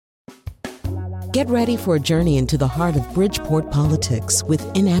Get ready for a journey into the heart of Bridgeport politics with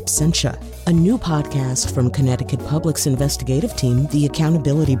In Absentia, a new podcast from Connecticut Public's investigative team, The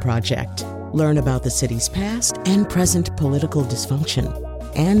Accountability Project. Learn about the city's past and present political dysfunction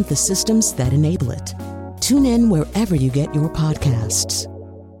and the systems that enable it. Tune in wherever you get your podcasts.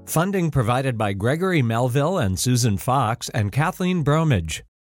 Funding provided by Gregory Melville and Susan Fox and Kathleen Bromage.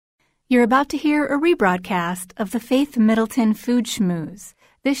 You're about to hear a rebroadcast of the Faith Middleton Food Schmooze.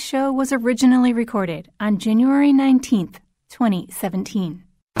 This show was originally recorded on January 19th, 2017.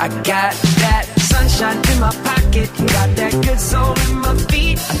 I got that sunshine in my pocket, got that good soul in my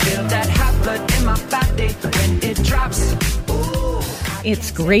feet. I feel that hot blood in my body when it drops.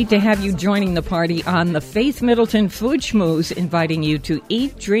 It's great to have you joining the party on the Faith Middleton Food Schmooze, inviting you to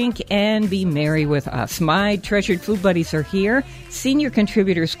eat, drink, and be merry with us. My treasured food buddies are here, senior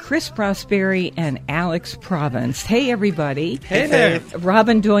contributors Chris Prosperi and Alex Province. Hey, everybody. Hey there.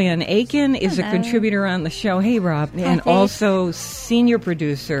 Robin Doyen-Aiken is a contributor on the show. Hey, Rob. Hi, and Faith. Also senior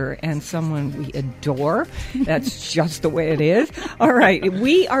producer and someone we adore. That's just the way it is. All right.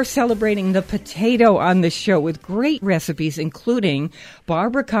 We are celebrating the potato on the show with great recipes, including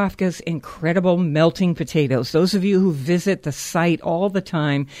Barbara Kafka's incredible melting potatoes. Those of you who visit the site all the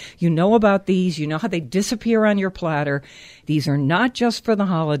time, you know about these. You know how they disappear on your platter. These are not just for the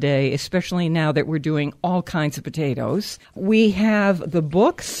holiday, especially now that we're doing all kinds of potatoes. We have the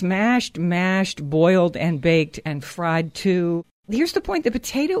book, Smashed, Mashed, Boiled, and Baked, and Fried too. Here's the point. The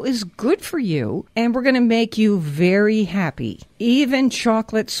potato is good for you, and we're going to make you very happy. Even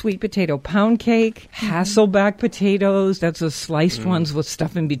chocolate sweet potato pound cake, Hasselback potatoes, that's the sliced ones with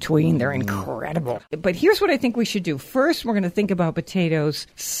stuff in between. They're incredible. But here's what I think we should do. First, we're going to think about potatoes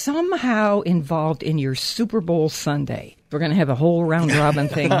somehow involved in your Super Bowl Sunday. We're going to have a whole round-robin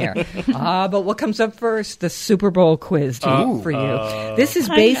thing here. But what comes up first? The Super Bowl quiz for you. This is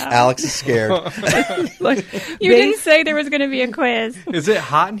based... Alex is scared. You didn't say there was going to be a quiz. Is it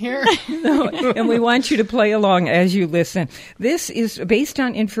hot in here? No, and we want you to play along as you listen. This is based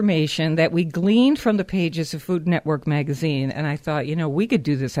on information that we gleaned from the pages of Food Network magazine, and I thought, we could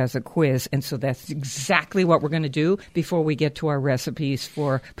do this as a quiz, and so that's exactly what we're going to do before we get to our recipes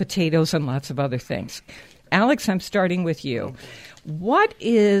for potatoes and lots of other things. Alex, I'm starting with you. What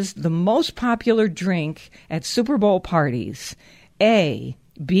is the most popular drink at Super Bowl parties? A,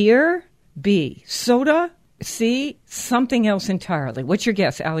 beer. B, soda. C, something else entirely. What's your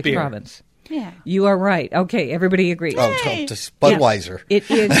guess, Alex Beer. Robbins? Yeah. You are right. Okay, everybody agrees. Oh, just Budweiser. It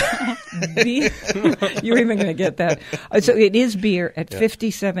is beer. You're even going to get that. So it is beer at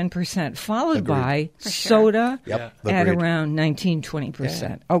 57%, followed by soda Yep. at Agreed. around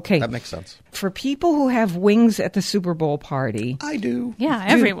 19-20%. Okay. That makes sense. For people who have wings at the Super Bowl party, I do. Yeah,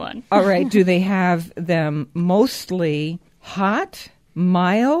 everyone. all right, do they have them mostly hot,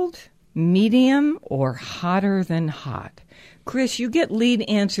 mild, medium, or hotter than hot? Chris, you get lead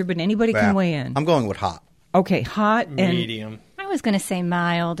answer, but anybody can weigh in. I'm going with hot. Okay, hot and... Medium. I was going to say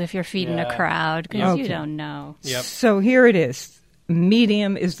mild if you're feeding a crowd, because you don't know. Yep. So here it is.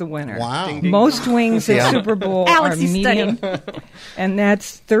 Medium is the winner. Wow. Ding, ding. Most wings at Super Bowl Alex are is medium, and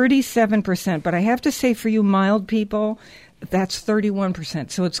that's 37%. But I have to say, for you mild people, that's 31%.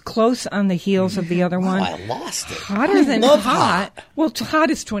 So it's close on the heels of the other one. I lost it. Hotter than love hot. hot. Well,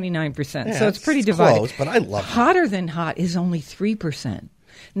 hot is 29%, Yeah, so it's pretty it's divided. close, but I love hot. Hotter than hot is only 3%.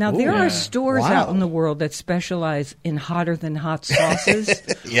 Now, there are stores out in the world that specialize in hotter than hot sauces.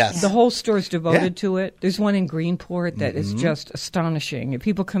 Yes. The whole store's devoted to it. There's one in Greenport that is just astonishing. If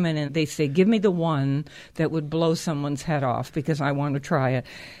people come in and they say, give me the one that would blow someone's head off because I want to try it.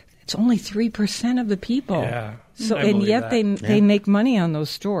 It's only 3% of the people. Yeah, So, I and believe yet that. they make money on those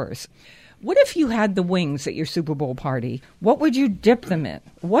stores. What if you had the wings at your Super Bowl party? What would you dip them in?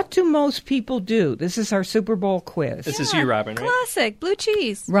 What do most people do? This is our Super Bowl quiz. This is you, Robin, right? Classic. Blue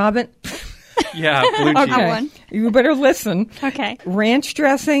cheese. Robin, Yeah, blue cheese. okay, one. you better listen. Okay. Ranch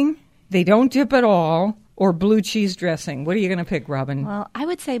dressing, they don't dip at all, or blue cheese dressing. What are you going to pick, Robin? Well, I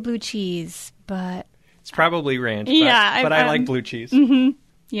would say blue cheese, but... It's probably ranch, but, Yeah, but I like blue cheese.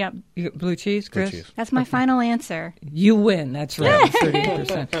 Yep. You get blue cheese, Chris? cheese. That's my final answer. You win. That's right,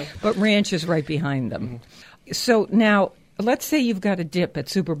 38%. But ranch is right behind them. So now, let's say you've got a dip at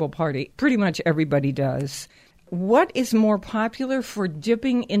Super Bowl party. Pretty much everybody does. What is more popular for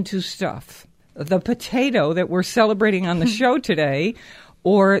dipping into stuff? The potato that we're celebrating on the show today,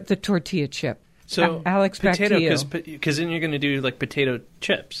 or the tortilla chip? So, Alex, potato, back to you. because then you're going to do like potato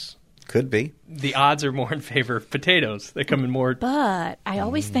chips. Could be. The odds are more in favor of potatoes. They come in more. But I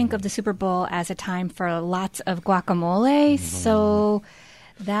always think of the Super Bowl as a time for lots of guacamole, so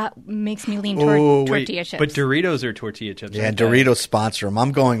That makes me lean Oh, toward Wait, tortilla chips. but Doritos are tortilla chips. Yeah, aren't they? Doritos sponsor them.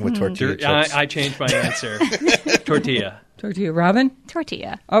 I'm going with tortilla chips. I changed my answer. Tortilla. Tortilla, Robin?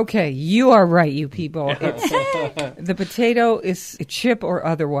 Tortilla. Okay, you are right, you people. The potato is, chip or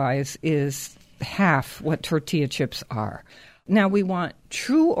otherwise, is half what tortilla chips are. Now we want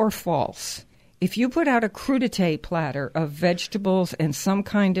true or false. If you put out a crudité platter of vegetables and some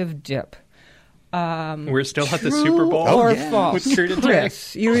kind of dip, We're still at the true Super Bowl. or yeah. false? With crudité.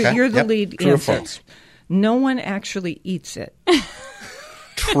 Chris, you're Okay, the yep. lead True or answer. false? No one actually eats it.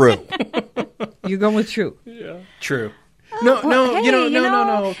 True. You go with true. True. well, No, hey,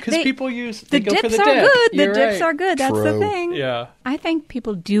 no. Because they- people use The they go for dips the are dip. good. The You're dips right. are good. That's the True. thing. Yeah. I think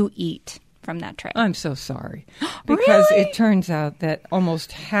people do eat from that tray. I'm so sorry. Because Really? it turns out that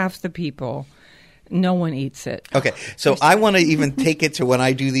almost half the people, no one eats it. Okay, so I want to even take it to when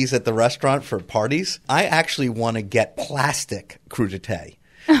I do these at the restaurant for parties. I actually want to get plastic crudité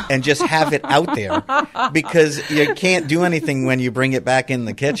and just have it out there because you can't do anything when you bring it back in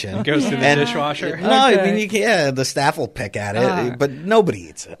the kitchen. It goes through the And- dishwasher. No, I Okay. mean, the staff will pick at it, but nobody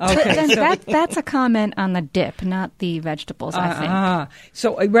eats it. Then that's a comment on the dip, not the vegetables, I think.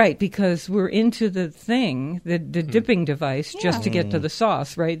 So, right, because we're into the thing, the dipping device, just to get to the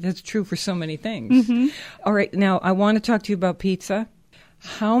sauce, right? That's true for so many things. All right, now I want to talk to you about pizza.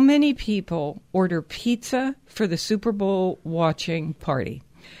 How many people order pizza for the Super Bowl watching party?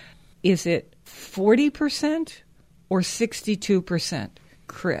 Is it 40% or 62%?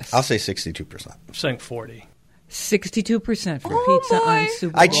 Chris? I'll say 62%. I'm saying 40. 62% for Oh, pizza boy. on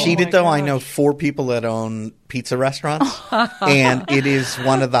Super Bowl. I cheated, though. I know 4 people that own pizza restaurants, and it is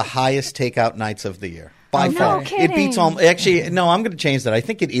one of the highest takeout nights of the year. By No far. kidding. It beats all. Actually, no, I'm going to change that. I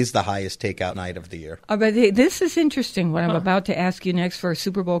think it is the highest takeout night of the year. But this is interesting, what I'm about to ask you next for a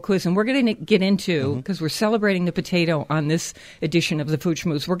Super Bowl quiz. And we're going to get into, because we're celebrating the potato on this edition of the Food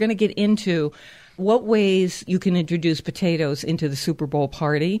Schmooze, we're going to get into what ways you can introduce potatoes into the Super Bowl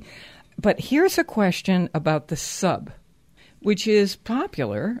party. But here's a question about the sub, which is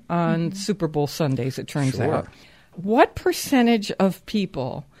popular on Super Bowl Sundays, it turns Sure. out. What percentage of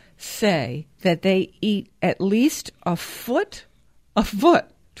people say that they eat at least a foot,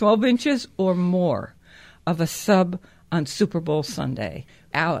 12 inches or more of a sub on Super Bowl Sunday?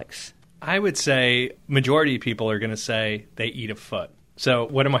 Alex? I would say majority of people are going to say they eat a foot. So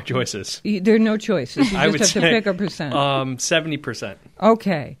what are my choices? There are no choices. You I would just have say to pick a percent. 70%.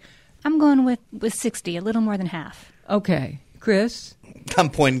 Okay. I'm going with 60, a little more than half. Okay. Chris? I'm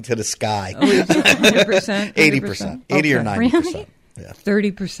pointing to the sky. 100%? 80%. 80 or Okay. 90%. Really? Yeah.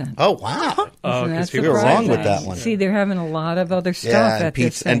 30%. Oh, wow. Oh, Isn't because that people We were wrong with surprising? that one. See, they're having a lot of other stuff Yeah, at and this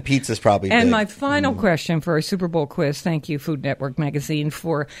pizza, thing. and pizza's probably And big. my final question for our Super Bowl quiz, thank you, Food Network Magazine,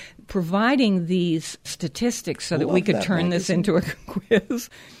 for providing these statistics so that we Love could that turn this magazine. into a quiz.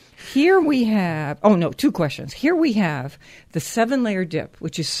 Here we have, 2 questions. Here we have the 7-layer dip,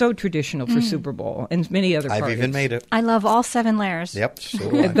 which is so traditional for Super Bowl and many other I've parties. even made it. I love all 7 layers. Yep. So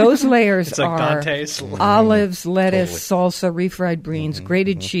do I. Those layers It's like are Dante's. olives, lettuce, salsa, refried beans,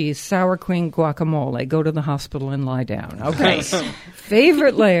 grated cheese, sour cream, guacamole. Go to the hospital and lie down. Okay.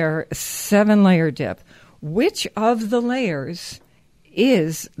 Favorite layer, 7-layer dip. Which of the layers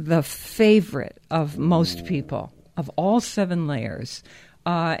is the favorite of most people of all 7 layers?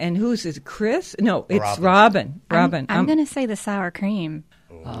 And who's it? Chris? No, it's Robin. Robin. I'm going to say the sour cream.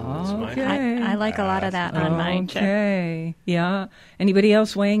 Okay. I like a lot of that on my chip. Okay. Yeah. Anybody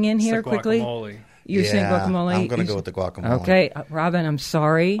else weighing in here It's the quickly? guacamole. You're saying Yeah, guacamole? I'm going to You're go with the guacamole. Okay, Robin, I'm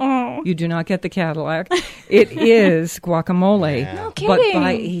sorry. You do not get the Cadillac. It is guacamole, No but kidding.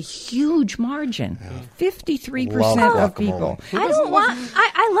 by a huge margin. 53% Love of guacamole. people. I don't want.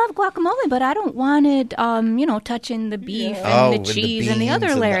 I love guacamole, but I don't want it. Touching the beef and with the the cheese and the beans other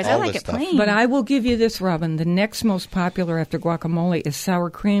and layers. I all like this it stuff. plain. But I will give you this, Robin. The next most popular after guacamole is sour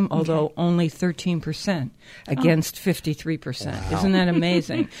cream, although only 13% against 53%. Isn't that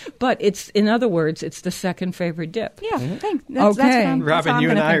amazing? But it's, in other words, it's the second favorite dip. yeah, thanks. That's Okay. what I'm, that's how Robin, I'm you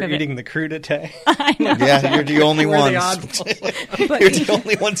and gonna I think are of it. eating the crudité. I know. Yeah, you're the only We're ones. the oddballs. But, You're the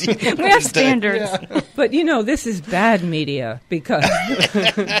only ones. We have standards. but this is bad media because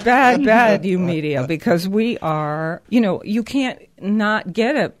bad you media because we are, you can't not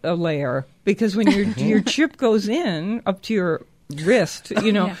get a layer because when your chip goes in up to your wrist,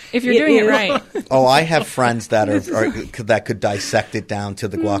 Yeah. If you're doing it right. Oh, I have friends that that could dissect it down to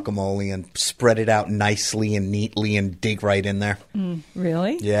the guacamole and spread it out nicely and neatly and dig right in there.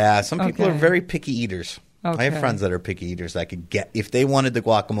 Really? Yeah, some people are Okay. very picky eaters. I have friends that are picky eaters that could get, if they wanted the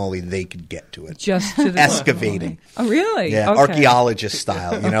guacamole, they could get to it. Just to the excavating. Oh, really? Yeah, okay. Archaeologist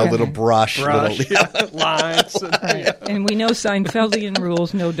style, little brush. Lines. Right. And we know Seinfeldian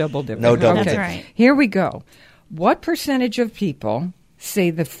rules, no double dipping. No double That's dipping. right. Here we go. What percentage of people say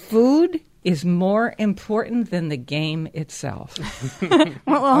the food is more important than the game itself?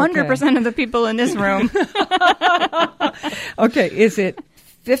 Well, 100% of the people in this room. Okay, is it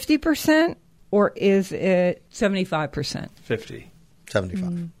 50% or is it 75%? 50.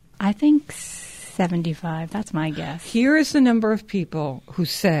 75. I think 75. That's my guess. Here is the number of people who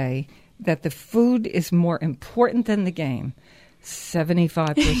say that the food is more important than the game.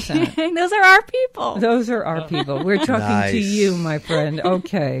 75%. Those are our people. Those are our people. We're talking Nice. to you, my friend.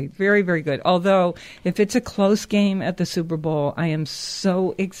 Okay, very, very good. Although, if it's a close game at the Super Bowl, I am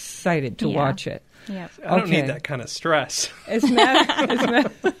so excited to Yeah. watch it. Yep. I don't Okay. need that kind of stress.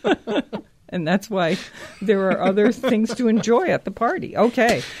 And that's why there are other things to enjoy at the party.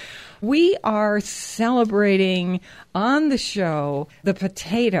 Okay. We are celebrating on the show the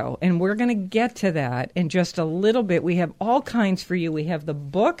potato, and we're going to get to that in just a little bit. We have all kinds for you. We have the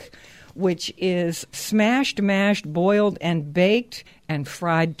book, which is Smashed, Mashed, Boiled, and Baked, and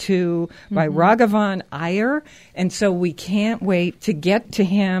Fried Too by Raghavan Iyer. And so we can't wait to get to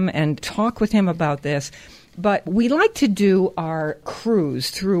him and talk with him about this. But we like to do our cruise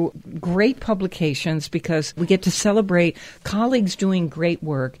through great publications because we get to celebrate colleagues doing great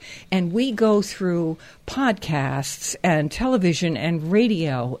work. And we go through podcasts and television and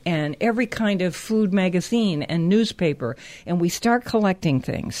radio and every kind of food magazine and newspaper. And we start collecting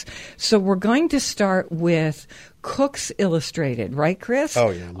things. So we're going to start with Cooks Illustrated, right, Chris? Oh,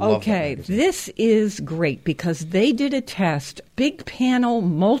 yeah. Love Okay, that magazine. this is great because they did a test, big panel,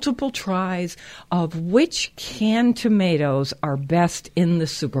 multiple tries of which canned tomatoes are best in the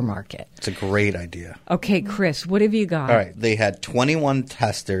supermarket. It's a great idea. Okay, Chris, what have you got? All right. They had 21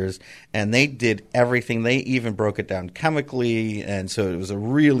 testers, and they did everything. They even broke it down chemically, and so it was a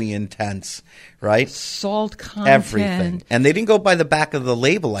really intense, right? Salt content. Everything. And they didn't go by the back of the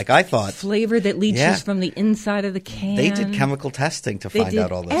label like I thought. Flavor that leaches Yeah. from the inside of the can. They did chemical testing to They find did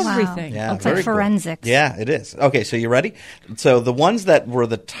out all this. everything. Yeah, It's like very cool. forensics. Yeah, it is. Okay, so you ready? So the ones that were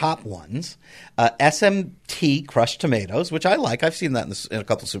the top ones, SMT crushed tomatoes, which I like. I've seen that in a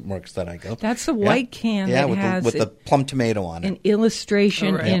couple of supermarkets that I go. That's the white can yeah, that with has the plum tomato on it. an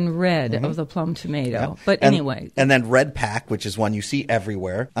illustration Oh, right. in red of the plum tomato. Yeah. But And- anyway. And then Red Pack, which is one you see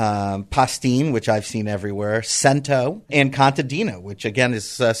everywhere. Pastine, which I've seen everywhere. Cento. And Contadino, which again is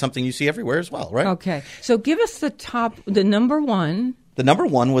something you see everywhere as well, right? Okay. So give us the number one. The number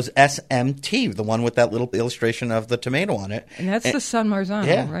one was SMT, the one with that little illustration of the tomato on it. And that's the San Marzano,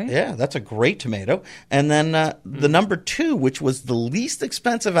 Yeah, right? yeah, that's a great tomato. And then the number two, which was the least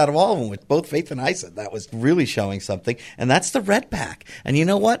expensive out of all of them, which both Faith and I said that was really showing something, and that's the Red Pack. And you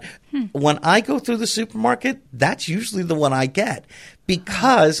know what? When I go through the supermarket, that's usually the one I get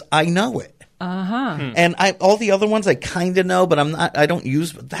because I know it. And all the other ones I kind of know, but I don't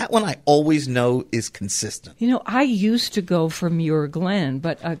use. But that one I always know is consistent. You know, I used to go for Muir Glen,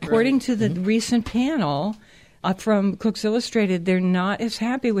 but according to the recent panel from Cooks Illustrated, they're not as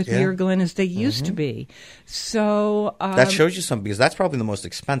happy with Muir Glen as they used to be. So That shows you something because that's probably the most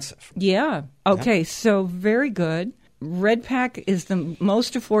expensive. yeah. Okay, so very good. Red Pack is the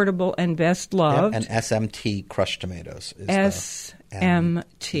most affordable and best loved. And SMT crushed tomatoes is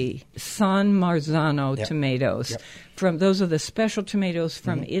SMT, San Marzano tomatoes. Yep. Those are the special tomatoes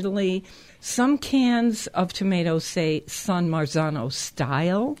from Italy. Some cans of tomatoes say San Marzano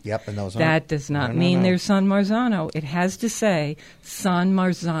style. Yep, and those That aren't. does not No. mean they're San Marzano. It has to say San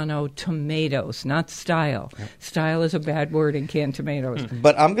Marzano tomatoes, not style. Style is a bad word in canned tomatoes.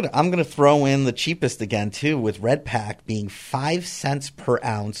 But I'm gonna throw in the cheapest again too, with Red Pack being 5 cents per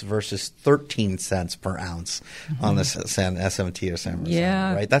ounce versus 13 cents per ounce on the SMT or San Marzano.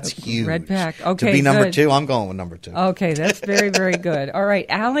 Yeah. Right. That's huge. Red Pack. To Okay, be number good. two, I'm going with number two. Okay, that's very, very good. All right,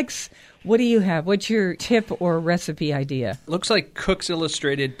 Alex, what do you have? What's your tip or recipe idea? Looks like Cooks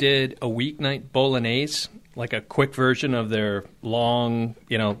Illustrated did a weeknight bolognese, like a quick version of their long,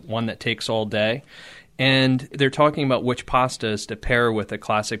 one that takes all day. And they're talking about which pastas to pair with a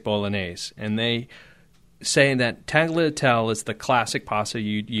classic bolognese. And they say that tagliatelle is the classic pasta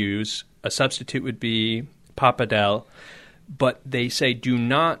you'd use. A substitute would be pappardelle. But they say do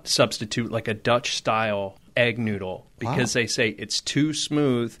not substitute like a Dutch-style egg noodle because they say it's too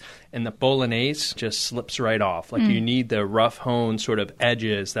smooth and the bolognese just slips right off. Like you need the rough honed sort of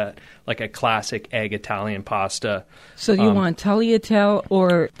edges that like a classic egg Italian pasta. So you want tagliatelle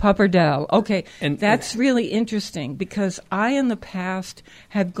or pappardelle. Okay, And- that's really interesting because I in the past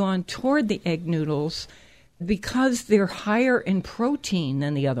have gone toward the egg noodles because they're higher in protein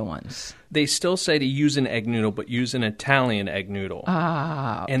than the other ones. They still say to use an egg noodle, but use an Italian egg noodle.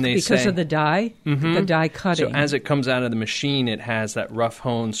 And because of the dye? Mm-hmm. The dye cutting. So as it comes out of the machine, it has that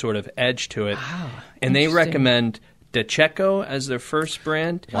rough-honed sort of edge to it. And they interesting. recommend DeCecco as their first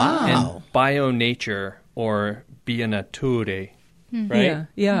brand. And Bio Nature or Via Nature. Right?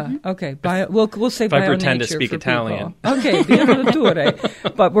 Yeah. Okay. We'll say if I Bio pretend Nature to speak for Italian. people. Okay, Via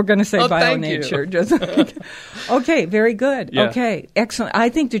Nature. But we're going to say Bio Nature. Okay, very good. Yeah. Okay, excellent. I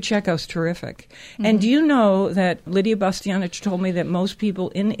think DeCecco's terrific. And do you know that Lydia Bastianich told me that most people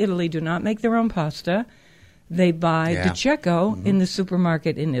in Italy do not make their own pasta? They buy DeCecco in the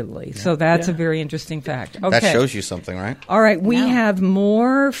supermarket in Italy. So that's a very interesting fact. Okay. That shows you something, right? All right, we have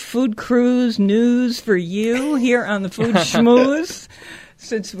more Food Cruise news for you here on the Food Schmooze.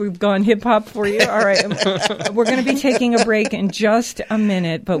 Since we've gone hip-hop for you. All right, we're going to be taking a break in just a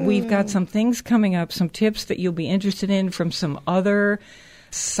minute, but we've got some things coming up, some tips that you'll be interested in from some other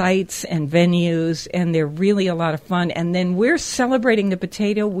sites and venues, and they're really a lot of fun. And then we're celebrating the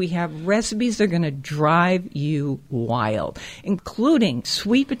potato. We have recipes that are going to drive you wild, including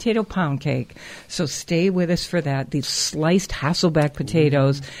sweet potato pound cake. So stay with us for that. These sliced Hasselback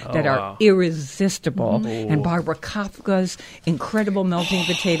potatoes that are irresistible. And Barbara Kafka's incredible melting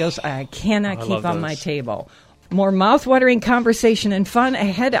potatoes I cannot keep on my table. More mouth-watering conversation and fun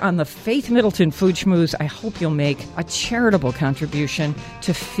ahead on the Faith Middleton Food Schmooze. I hope you'll make a charitable contribution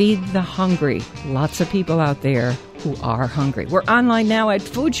to feed the hungry. Lots of people out there who are hungry. We're online now at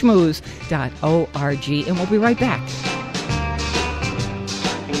foodschmooze.org, and we'll be right back.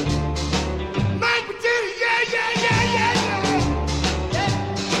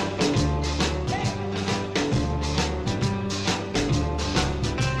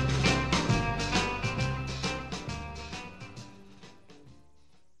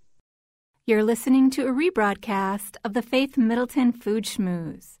 You're listening to a rebroadcast of the Faith Middleton Food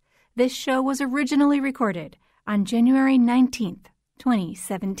Schmooze. This show was originally recorded on January 19th,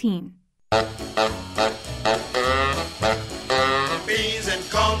 2017. Beans and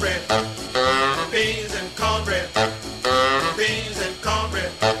cornbread. Beans and cornbread. Beans and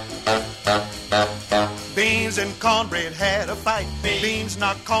cornbread. Beans and cornbread had a fight. Beans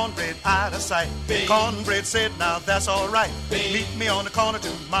knocked cornbread out of sight. Cornbread said, now that's all right. Meet me on the corner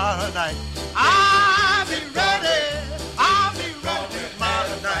tomorrow night. I'll be ready. I'll be ready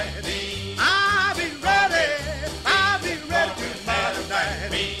tomorrow night. I'll be ready. I'll be ready tomorrow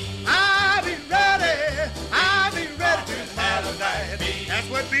night. I'll be ready. I'll be ready tomorrow night. That's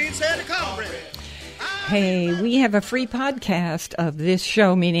what Beans said to cornbread. Hey, we have a free podcast of this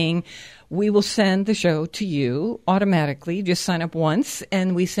show, meaning we will send the show to you automatically. Just sign up once,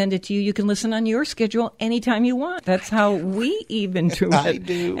 and we send it to you. You can listen on your schedule anytime you want. That's how we even do it. I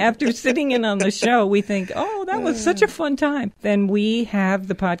do. After sitting in on the show, we think, oh, that was such a fun time. Then we have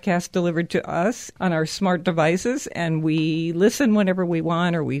the podcast delivered to us on our smart devices, and we listen whenever we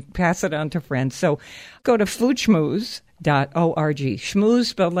want, or we pass it on to friends. So go to foodschmooze.org. Schmooze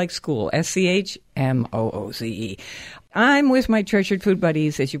spelled like school, SCHMOOZE. I'm with my treasured food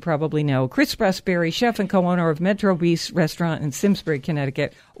buddies, as you probably know, Chris Prosperi, chef and co-owner of Metro Beast Restaurant in Simsbury,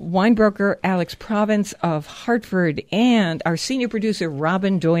 Connecticut, wine broker Alex Provence of Hartford, and our senior producer,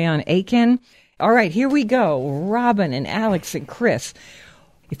 Robin Doyon-Aiken. All right, here we go. Robin and Alex and Chris.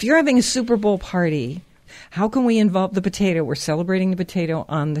 If you're having a Super Bowl party, how can we involve the potato? We're celebrating the potato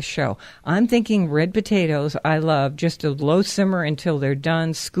on the show. I'm thinking red potatoes, I love, just a low simmer until they're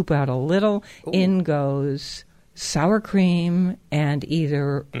done, scoop out a little, in goes sour cream and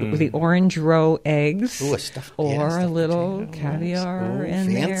either the orange roe eggs or a little caviar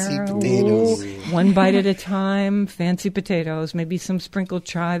in fancy there. Potatoes. One bite at a time, fancy potatoes, maybe some sprinkled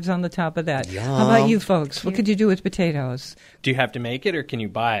chives on the top of that. Yum. How about you folks? What could you do with potatoes? Do you have to make it, or can you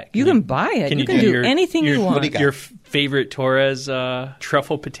buy it? You can buy it. You can do anything you want. What do you got? Your favorite Torres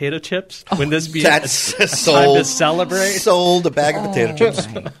truffle potato chips? Wouldn't this be That's a sold. time to celebrate? Sold a bag of potato chips.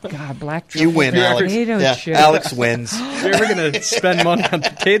 My God, black You truffle win, Alex. potato Yeah, chips. Alex wins. If you're ever going to spend money on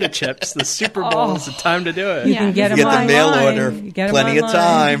potato chips, the Super Bowl is the time to do it. You can get them Get the online. mail order. You get 'em Plenty of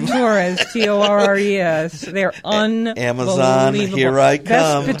online. time. Torres, Torres. They're unbelievable. Amazon, here I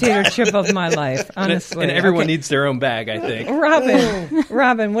come. Best potato chip of my life, honestly. And everyone Okay. needs their own bag, I think.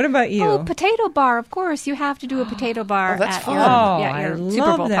 Robin, what about you? Oh, potato bar, of course. You have to do a potato bar that's at fun. your, I your love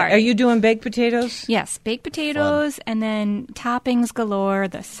Super Bowl that. party. Are you doing baked potatoes? Yes, baked potatoes and then toppings galore,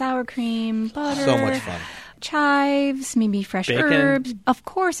 the sour cream, butter. So much fun. chives, maybe fresh Bacon. herbs. Of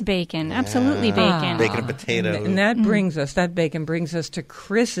course, bacon. Absolutely bacon. Bacon and potatoes. And that that bacon brings us to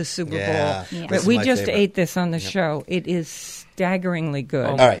Chris's Super Yeah. Bowl. Yeah. This is We my just favorite. ate this on the show. It is staggeringly good.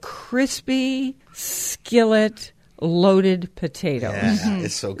 All right. Crispy, skillet, loaded potatoes. Yeah,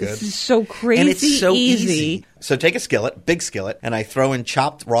 it's so good. This is so crazy And it's so easy. easy. So take a skillet, big skillet, and I throw in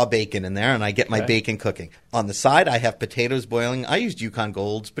chopped raw bacon in there, and I get my bacon cooking. On the side, I have potatoes boiling. I used Yukon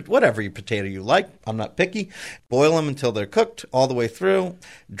Golds, but whatever potato you like. I'm not picky. Boil them until they're cooked all the way through.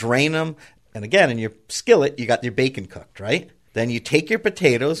 Drain them. And again, in your skillet, you got your bacon cooked, right? Then you take your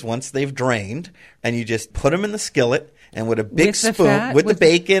potatoes once they've drained, and you just put them in the skillet. And with a big With the spoon, fat? with the With the-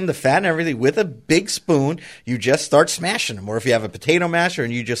 bacon, the fat and everything, with a big spoon, you just start smashing them. Or if you have a potato masher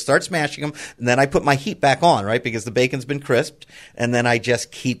and you just start smashing them, and then I put my heat back on, right, because the bacon's been crisped. And then I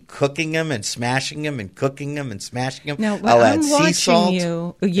just keep cooking them and smashing them and cooking them and smashing them. Now, I'll I'm add sea watching salt.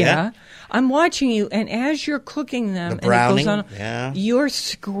 you. Yeah. I'm watching you, and as you're cooking them, The browning, and it goes on, yeah. you're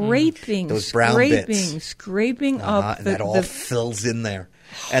scraping, Those brown bits. scraping up And the, that all the fills in there.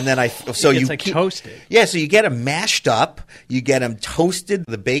 And then so It's you like keep, toasted. Yeah, so you get them mashed up, you get them toasted.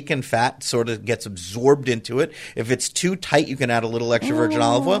 The bacon fat sort of gets absorbed into it. If it's too tight, you can add a little extra virgin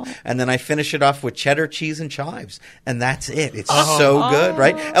olive oil, and then I finish it off with cheddar cheese and chives, and that's it. It's so good,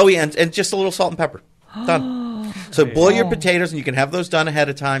 right? Oh yeah, and just a little salt and pepper. Done. So boil your potatoes, and you can have those done ahead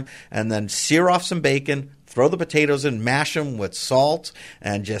of time, and then sear off some bacon. Throw the potatoes in, mash them with salt,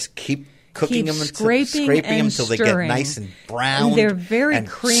 and just keep cooking them scraping them until they get stirring. nice and brown. And they're very and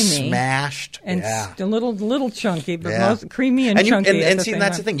creamy. smashed. and yeah. a little chunky, but Yeah. most creamy and chunky. And see,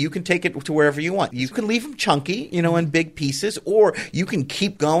 that's the thing. You can take it to wherever you want. You can leave them chunky, in big pieces, or you can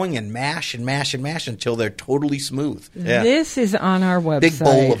keep going and mash and mash and mash until they're totally smooth. Yeah. This is on our website. Big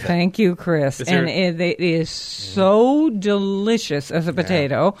bowl of it. Thank you, Chris. And it is so delicious as a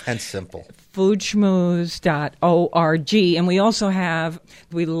potato. And simple. Foodschmooze.org. And we also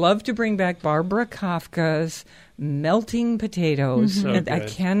we love to bring back Barbara Kafka's melting potatoes. So And I good.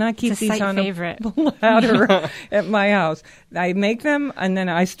 cannot keep It's a these site on favorite. a platter at my house. I make them, and then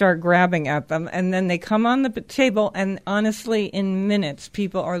I start grabbing at them, and then they come on the table, and honestly, in minutes,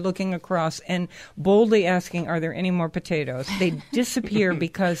 people are looking across and boldly asking, are there any more potatoes? They disappear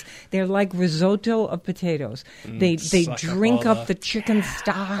because they're like risotto of potatoes. They suck up drink all up the chicken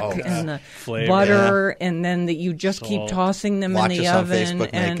stock and the flavor. butter, and then you just keep Salt. tossing them Watch in the us on oven. Facebook,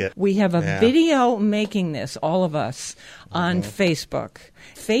 and make it. we have a Yeah. video making this, all of us, on Facebook.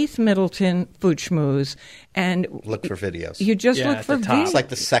 Faith Middleton Food Schmooze. And Look for videos. you just Yeah, look at for the top. videos. It's like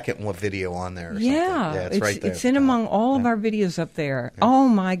the second one video on there or something. Yeah, Yeah, it's right there. It's in among all of our videos up there. Oh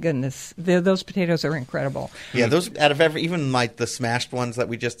my goodness, those potatoes are incredible. Yeah, those out of even the smashed ones that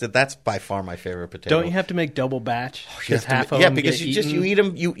we just did, that's by far my favorite potato. Don't you have to make double batch? You have Because half to, of yeah, them because get you eaten? eat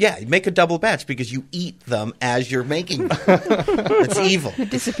them. You make a double batch because you eat them as you're making them. It's evil.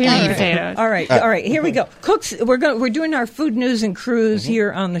 Disappearing potatoes. All right. Here we go. Cooks. We're doing our food news and cruise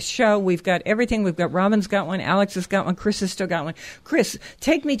here on the show. We've got everything. We've got Robin's got one. Alex has got one. Chris has still got one. Chris,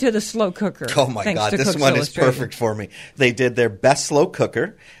 take me to the slow cooker. Oh my Thanks God, to this Cooks one is Illustrated. perfect for me. They did their best slow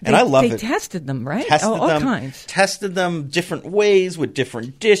cooker, and I love They it. tested them, right? Tested all them, kinds. tested them different ways with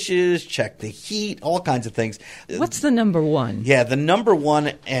different dishes, checked the heat, all kinds of things. What's the number one? Yeah, the number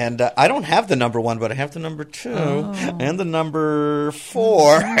one, and I don't have the number one, but I have the number two and the number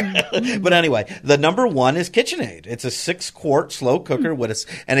 4. But anyway, the number one is KitchenAid. It's a 6-quart slow cooker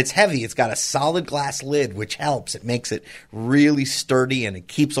and it's heavy. It's got a solid glass lid, which helps. It makes it really sturdy and it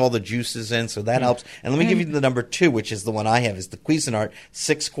keeps all the juices in, so that helps. And let me give you the number 2, which is the one I have, is the Cuisinart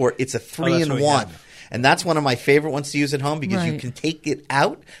 6-quart. It's a that's what we 3-in-1. have. And that's one of my favorite ones to use at home because you Right. can take it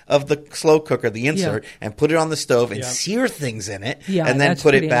out of the slow cooker, the insert, and put it on the stove and Yeah. sear things in it, Yeah, and then that's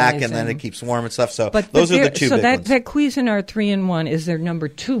put it pretty back, and amazing. then it keeps warm and stuff. So But those are the they're- two so big that, ones. that Cuisinart 3-in-1 is their number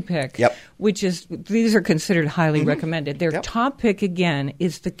 2 pick. Yep. Which is, these are considered highly recommended. Their Yep. top pick, again,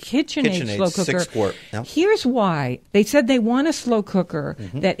 is the KitchenAid KitchenAid slow cooker. 6-quart. Yep. Here's why. They said they want a slow cooker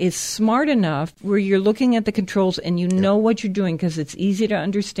that is smart enough where you're looking at the controls and you know what you're doing because it's easy to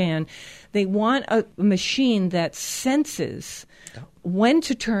understand. They want a machine that senses when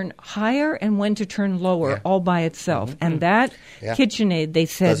to turn higher and when to turn lower all by itself. And that Yeah. KitchenAid, they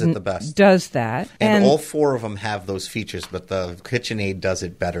said, Does it the best. does that. and all 4 of them have those features, but the KitchenAid does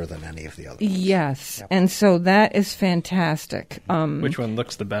it better than any of the others. Yes, and so that is fantastic. Which one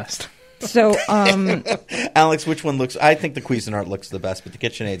looks the best? So, Alex, which one looks? I think the Cuisinart looks the best, but the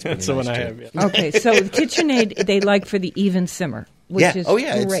KitchenAid's pretty That's the nice one I too. have. Yeah. okay, so KitchenAid they like for the even simmer, which Yeah. is Oh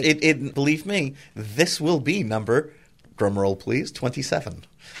yeah. great. Believe me, this will be number drum roll please, 27.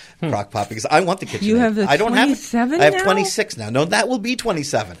 Crock pot, because I want the KitchenAid. You have the 27 I have now? 26 now. No, that will be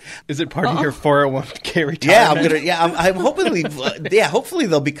 27. Is it part of your 401k retirement? Yeah, I'm hopefully, hopefully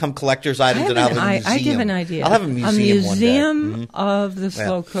they'll become collector's items and I'll have a museum. I give an idea. I'll have a museum one day. Of the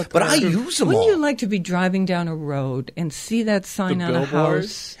slow cooker. But I use them all. Wouldn't you like to be driving down a road and see that sign The on a billboard?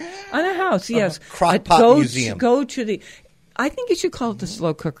 house? On a house, yes. Crock pot museum. Go to the... I think you should call it the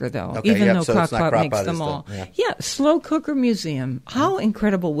slow cooker, though, Okay, even though so it's not Crock-Pot makes Crock-Pot, them it's all. yeah. Slow cooker museum. How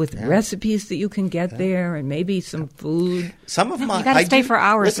incredible with recipes that you can get there and maybe some food. Some of my You gotta stay for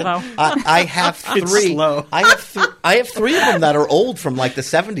hours, listen, though. I have three. slow. I have three of them that are old from like the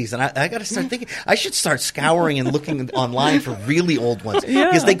 70s, and I got to start thinking I should start scouring and looking online for really old ones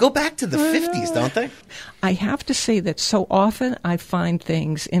because they go back to the 50s, don't they? I have to say that so often I find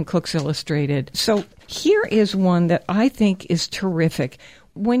things in Cooks Illustrated. So here is one that I think is terrific.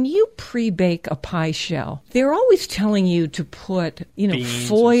 When you pre-bake a pie shell, they're always telling you to put, Beans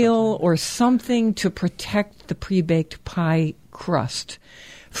foil or something to protect the pre-baked pie crust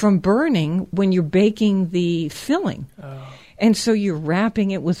from burning when you're baking the filling. Oh. And so you're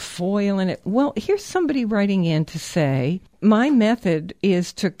wrapping it with foil in it. Well, here's somebody writing in to say, my method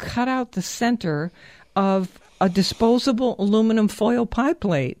is to cut out the center of a disposable aluminum foil pie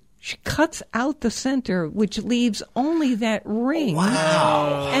plate. She cuts out the center, which leaves only that ring.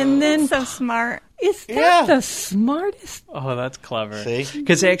 Wow. And then So smart. Is that the smartest? Oh, that's clever. See?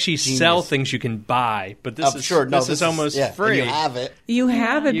 Because they actually sell things you can buy, but this is almost free. You have it. You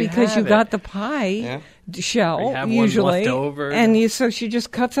have it You because have you got it. the pie Yeah. shell, Or you have one usually. left over. And so she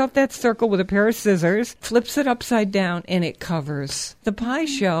just cuts out that circle with a pair of scissors, flips it upside down, and it covers the pie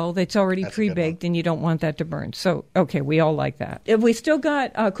shell that's already That's a good pre-baked, and you don't want that to burn. So, okay, we all like that. Have we still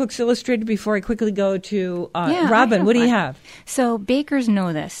got Cooks Illustrated before I quickly go to Robin? What do you have? So bakers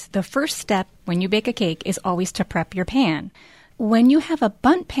know this. The first step when you bake a cake is always to prep your pan. When you have a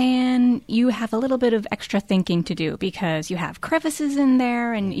bundt pan, you have a little bit of extra thinking to do because you have crevices in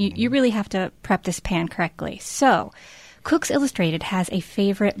there and you really have to prep this pan correctly. So Cooks Illustrated has a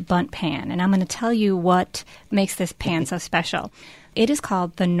favorite bundt pan, and I'm going to tell you what makes this pan so special. It is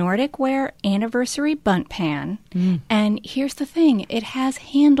called the Nordic Ware Anniversary Bundt Pan, and here's the thing. It has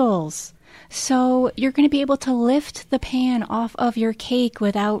handles. So you're going to be able to lift the pan off of your cake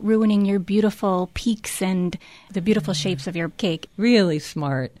without ruining your beautiful peaks and the beautiful shapes of your cake. Really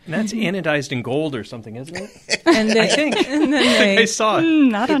smart. And that's anodized in gold or something, isn't it? And I think. And then I saw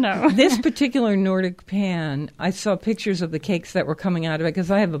it. I don't know. This particular Nordic pan, I saw pictures of the cakes that were coming out of it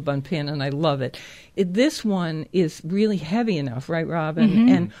because I have a bundt pan and I love it. This one is really heavy enough, right, Robin?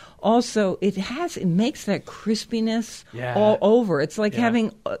 And also it makes that crispiness all over. It's like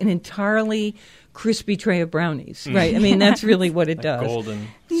having an entirely crispy tray of brownies, right? I mean, that's really what it does. Golden.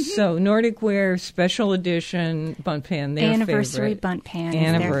 So Nordic Ware Special Edition bundt pan, their Anniversary favorite. bundt pan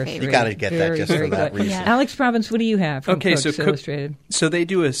Anniversary. is their favorite. You got to get that just for that good. reason. Yeah. Alex Province, what do you have from Okay, Cooks Illustrated? So they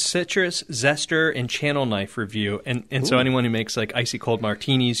do a citrus, zester, and channel knife review, and so anyone who makes like icy cold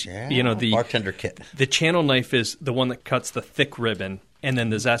martinis, the bartender kit. The channel knife is the one that cuts the thick ribbon, and then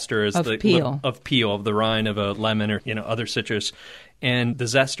the zester is Of the peel. of the rind of a lemon or other citrus. And the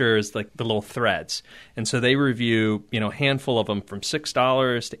zester is like the little threads. And so they review, a handful of them from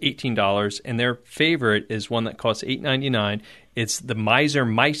 $6 to $18. And their favorite is one that costs $8.99. It's the Miser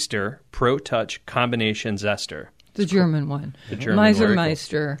Meister Pro Touch Combination Zester. The German one. The German Miser one.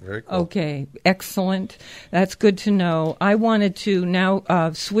 Meister. Very cool. Okay, excellent. That's good to know. I wanted to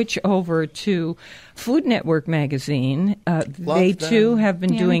now switch over to Food Network magazine. They too have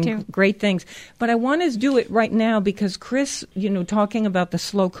been Yeah, me doing too. great things. But I want to do it right now because Chris, talking about the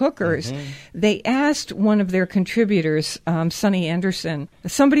slow cookers, they asked one of their contributors, Sonny Anderson,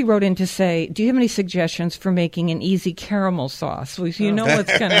 somebody wrote in to say, do you have any suggestions for making an easy caramel sauce? Well, you know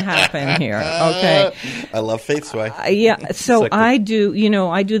what's going to happen here. Okay. I love Faith's way. So like I do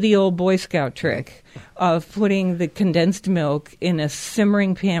the old Boy Scout trick of putting the condensed milk in a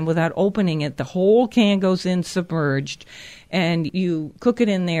simmering pan without opening it. The whole can goes in submerged, and you cook it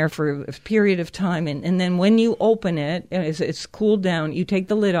in there for a period of time. And then when you open it, as it's cooled down, you take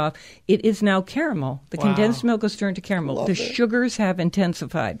the lid off. It is now caramel. The condensed milk has turned to caramel. The sugars have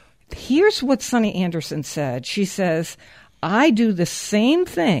intensified. Here's what Sonny Anderson said. She says, I do the same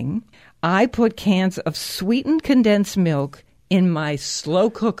thing. I put cans of sweetened condensed milk in my slow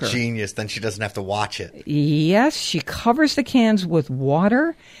cooker. Genius. Then she doesn't have to watch it. Yes, she covers the cans with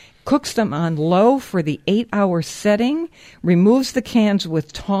water cooks them on low for the 8-hour setting, removes the cans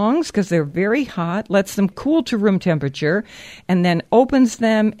with tongs because they're very hot, lets them cool to room temperature, and then opens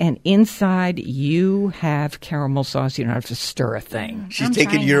them, and inside you have caramel sauce. You don't have to stir a thing. She's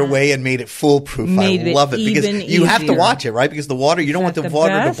taken your way and made it foolproof. I love it because you have to watch it, right? Because the water, you don't want the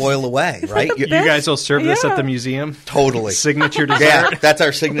water to boil away, right? You guys will serve this at the museum? Totally. Signature dessert. Yeah, that's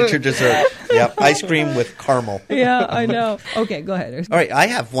our signature dessert. Yep, ice cream with caramel. Yeah, I know. Okay, go ahead. All right, I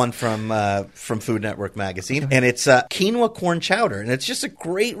have one from Food Network magazine, and it's quinoa corn chowder, and it's just a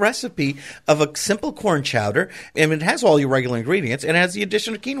great recipe of a simple corn chowder, and it has all your regular ingredients, and it has the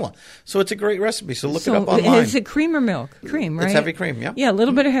addition of quinoa. So it's a great recipe. So look it up online. Is it cream or milk? Cream, right? It's heavy cream. Yeah. Yeah, a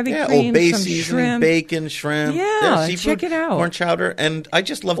little bit of heavy cream. Old Bay some seasoning, shrimp. bacon, shrimp. Yeah, seafood, check it out. Corn chowder, and I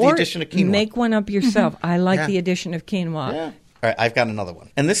just love the addition of quinoa. Make one up yourself. I like the addition of quinoa. Yeah. All right, I've got another one.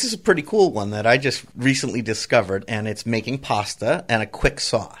 And this is a pretty cool one that I just recently discovered, and it's making pasta and a quick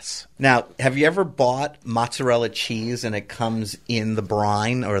sauce. Now, have you ever bought mozzarella cheese and it comes in the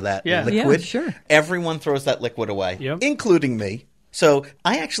brine or that liquid? Yeah, sure. Everyone throws that liquid away, including me. So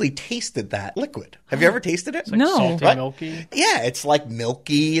I actually tasted that liquid. Have you ever tasted it? It's like salty, right? milky? Yeah, it's like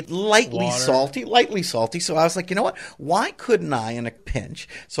milky, lightly salty. So I was like, you know what? Why couldn't I in a pinch?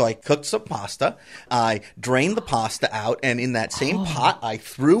 So I cooked some pasta. I drained the pasta out, and in that same pot, I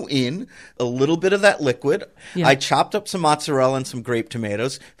threw in a little bit of that liquid. Yeah. I chopped up some mozzarella and some grape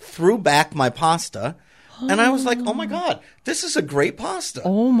tomatoes, threw back my pasta, and I was like, oh my God, this is a great pasta.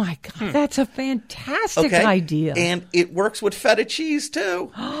 Oh my God, that's a fantastic idea. And it works with feta cheese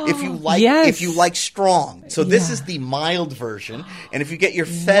too. If you like strong. So this is the mild version. And if you get your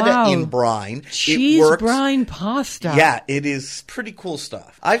feta in brine, cheese it works. Brine pasta. Yeah, it is pretty cool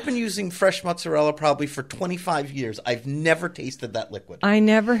stuff. I've been using fresh mozzarella probably for 25 years. I've never tasted that liquid. I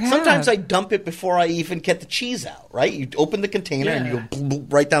never have. Sometimes I dump it before I even get the cheese out, right? You open the container and you go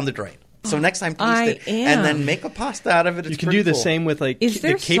right down the drain. So next time, taste it, and then make a pasta out of it. It's you can do the cool. same with the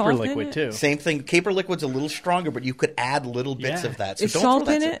caper liquid too. Same thing. Caper liquid's a little stronger, but you could add little bits of that. So is don't salt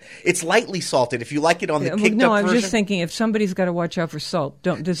throw that in it? It's lightly salted. If you like it on the kicked up version. No, I'm just thinking if somebody's got to watch out for salt,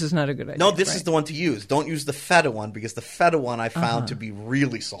 this is not a good idea. No, this is the one to use. Don't use the feta one because the feta one I found to be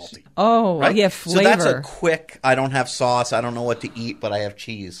really salty. Oh, right? Yeah, flavor. So that's a quick. I don't have sauce. I don't know what to eat, but I have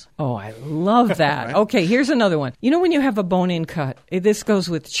cheese. Oh, I love that. Right? Okay, here's another one. You know when you have a bone-in cut, this goes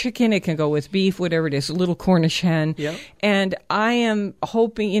with chicken. It can go with beef. Whatever it is, a little Cornish hen. Yep. And I am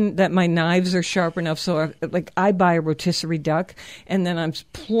hoping that my knives are sharp enough. So I buy a rotisserie duck, and then I'm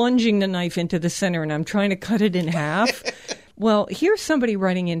plunging the knife into the center, and I'm trying to cut it in half. Well, here's somebody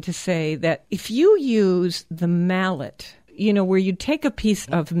writing in to say that if you use the mallet, where you take a piece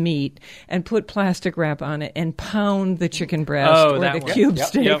of meat and put plastic wrap on it and pound the chicken breast or the cube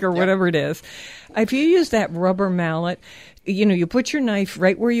steak or whatever it is. If you use that rubber mallet, you put your knife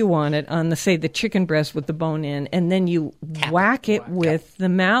right where you want it on the chicken breast with the bone in, and then you whack it with the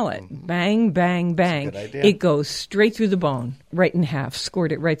mallet. Bang, bang, bang. It goes straight through the bone, right in half,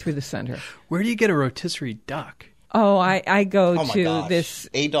 scored it right through the center. Where do you get a rotisserie duck? Oh, I go to this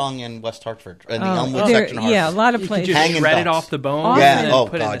Adong in West Hartford, in the Elmwood section of Hartford. Yeah, a lot of places. You just shred it off the bone. Yeah,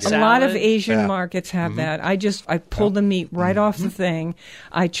 put it in a salad. A lot of Asian markets have that. I pull the meat right off the thing.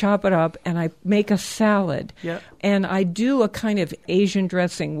 I chop it up and I make a salad. Yeah. And I do a kind of Asian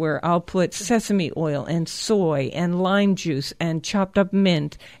dressing where I'll put sesame oil and soy and lime juice and chopped up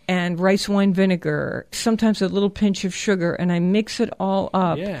mint and rice wine vinegar, sometimes a little pinch of sugar, and I mix it all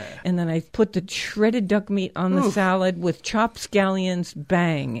up. Yeah. And then I put the shredded duck meat on the salad with chopped scallions,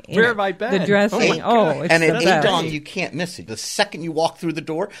 bang. Where have I been? The dressing. It's and at Adong, you can't miss it. The second you walk through the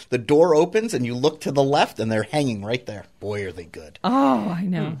door opens and you look to the left and they're hanging right there. Boy, are they good. Oh, I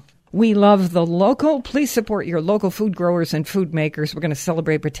know. We love the local. Please support your local food growers and food makers. We're going to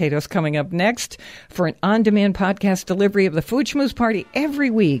celebrate potatoes coming up next for an on-demand podcast delivery of the Food Schmooze Party every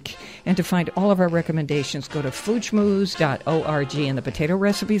week. And to find all of our recommendations, go to foodschmooze.org. And the potato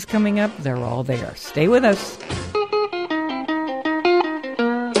recipes coming up, they're all there. Stay with us.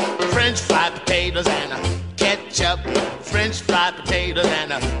 French fried potatoes and ketchup. French fried potatoes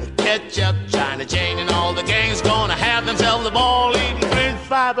and ketchup. China Jane and all the gang's gonna have themselves a ball eating French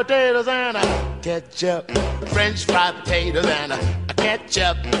fried potatoes and ketchup. French fried potatoes and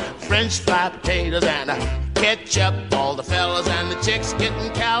ketchup. French fried potatoes and ketchup. All the fellas and the chicks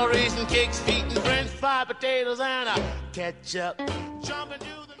getting calories and kicks, eating French fried potatoes and ketchup. Jumping to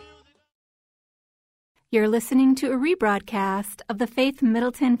the music. You're listening to a rebroadcast of the Faith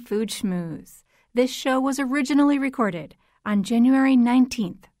Middleton Food Schmooze. This show was originally recorded on January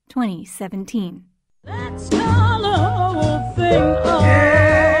 19th, 2017. That's not a whole thing. Oh.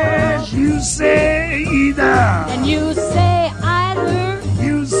 Yes, you say either. And you say either.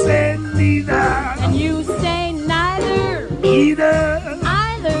 You say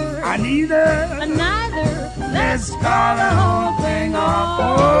call the whole thing off.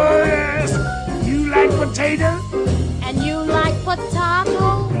 Oh, yes. You like potatoes? And you like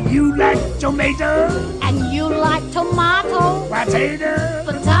potato? You like tomato? And you like tomato? Potato?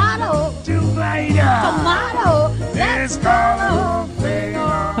 Potato? Tomato? Tomato? Let's call the whole thing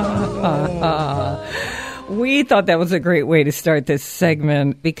off. We thought that was a great way to start this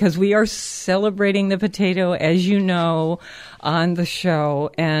segment because we are celebrating the potato, as you know, on the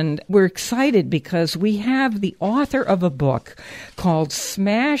show. And we're excited because we have the author of a book called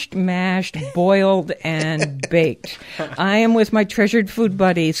Smashed, Mashed, Boiled, and Baked. I am with my treasured food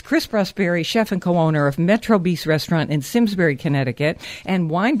buddies, Chris Prosperi, chef and co-owner of Metro Beast Restaurant in Simsbury, Connecticut, and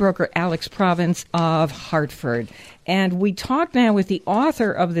wine broker Alex Province of Hartford. And we talk now with the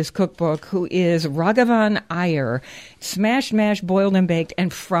author of this cookbook, who is Raghavan Iyer. Smashed, mashed, boiled and baked,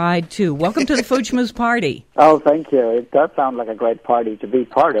 and fried, too. Welcome to the Food Schmooze party. Oh, thank you. It does sound like a great party to be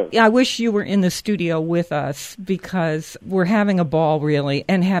part of. I wish you were in the studio with us because we're having a ball, really,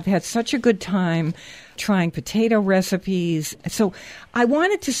 and have had such a good time trying potato recipes. So I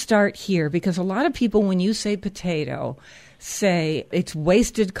wanted to start here because a lot of people, when you say potato, say it's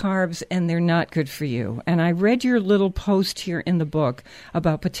wasted carbs and they're not good for you. And I read your little post here in the book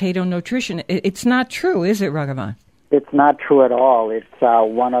about potato nutrition. It's not true, is it, Raghavan? It's not true at all. It's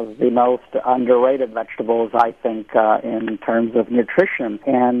one of the most underrated vegetables, I think, in terms of nutrition.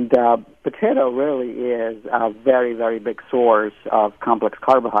 And potato really is a very, very big source of complex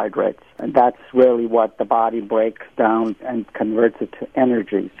carbohydrates. And that's really what the body breaks down and converts it to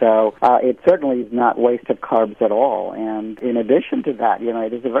energy. So it certainly is not wasted carbs at all. And in addition to that,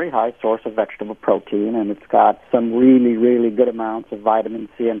 it is a very high source of vegetable protein, and it's got some really, really good amounts of vitamin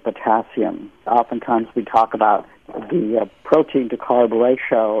C and potassium. Oftentimes we talk about the protein to carb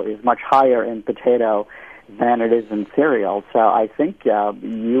ratio is much higher in potato than it is in cereal. So I think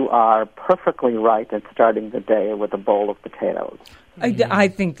you are perfectly right at starting the day with a bowl of potatoes. I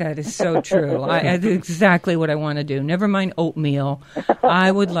think that is so true. That's exactly what I want to do. Never mind oatmeal. I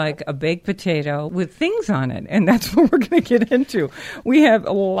would like a baked potato with things on it, and that's what we're going to get into. We have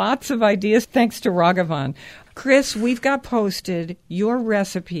lots of ideas thanks to Raghavan. Chris, we've got posted your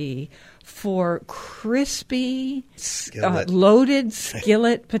recipe for crispy, loaded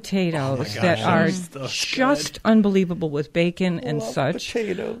skillet potatoes that are just unbelievable with bacon and such.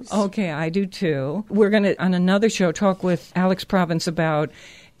 Potatoes. Okay, I do too. We're going to, on another show, talk with Alex Province about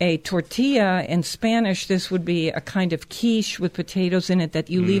a tortilla. In Spanish, this would be a kind of quiche with potatoes in it that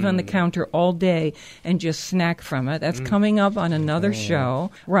you leave on the counter all day and just snack from it. That's coming up on another show.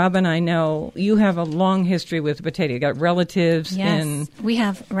 Robin, I know you have a long history with potato. You got relatives in... we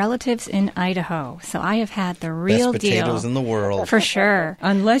have relatives in Idaho, so I have had the real Best deal. potatoes in the world. For sure.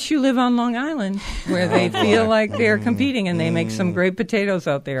 Unless you live on Long Island, where they feel like they're competing and they make some great potatoes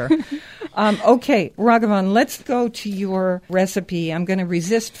out there. Okay, Raghavan, let's go to your recipe. I'm going to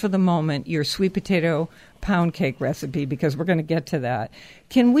resist for the moment your sweet potato pound cake recipe because we're going to get to that.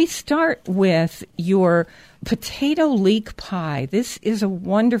 Can we start with your potato leek pie? This is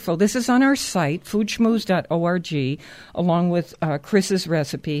this is on our site, foodschmooze.org, along with Chris's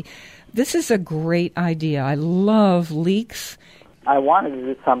recipe. This is a great idea. I love leeks. I wanted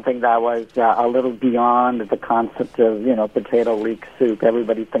to do something that was a little beyond the concept of, potato leek soup.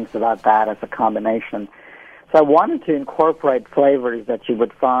 Everybody thinks about that as a combination. So I wanted to incorporate flavors that you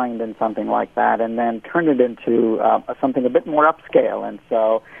would find in something like that and then turn it into something a bit more upscale. And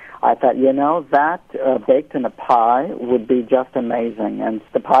so I thought, that baked in a pie would be just amazing. And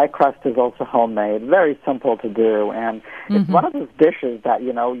the pie crust is also homemade, very simple to do. And it's one of those dishes that,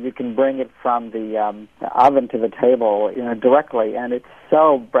 you can bring it from the oven to the table, directly. And it's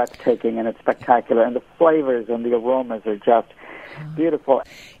so breathtaking and it's spectacular. And the flavors and the aromas are just beautiful.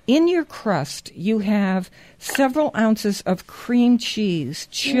 In your crust, you have several ounces of cream cheese,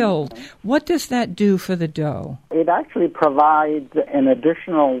 chilled. What does that do for the dough? It actually provides an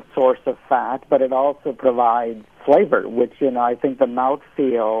additional source of fat, but it also provides flavor, which, I think the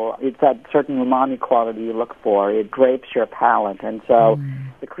mouthfeel, it's that certain umami quality you look for. It drapes your palate. And so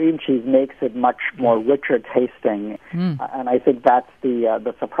the cream cheese makes it much more richer tasting. And I think that's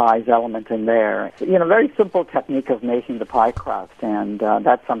the surprise element in there. Very simple technique of making the pie crust, and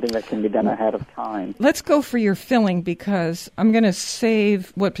that's something that can be done ahead of time. Let's go for your filling because I'm going to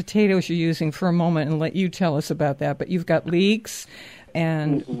save what potatoes you're using for a moment and let you tell us about that. But you've got leeks,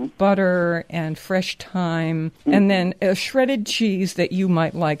 and butter and fresh thyme, and then a shredded cheese that you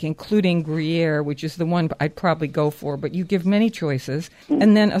might like, including Gruyere, which is the one I'd probably go for, but you give many choices.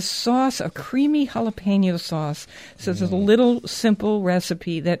 And then a sauce, a creamy jalapeno sauce. So it's a little simple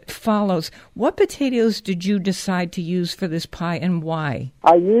recipe that follows. What potatoes did you decide to use for this pie, and why?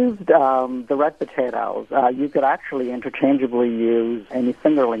 I used the red potatoes. You could actually interchangeably use any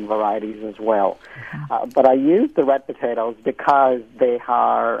fingerling varieties as well. But I used the red potatoes because they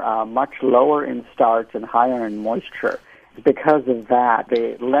are much lower in starch and higher in moisture. Because of that,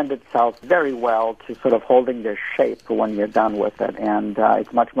 they lend itself very well to sort of holding their shape when you're done with it, and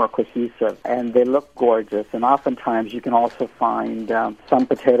it's much more cohesive, and they look gorgeous. And oftentimes you can also find some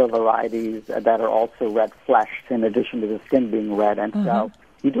potato varieties that are also red-fleshed in addition to the skin being red, and so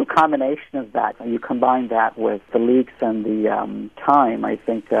you do a combination of that. You combine that with the leeks and the thyme. I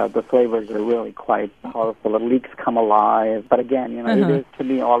think the flavors are really quite powerful. The leeks come alive. But again, it is to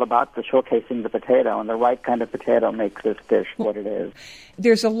me all about the showcasing the potato, and the right kind of potato makes this dish what it is.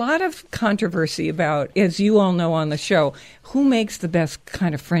 There's a lot of controversy about, as you all know on the show, who makes the best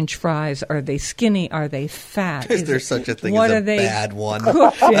kind of French fries? Are they skinny? Are they fat? Is there such a thing as a bad one?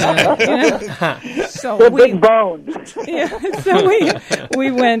 Cooked in? So they're big boned. So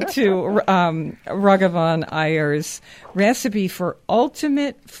we went to Raghavan Iyer's recipe for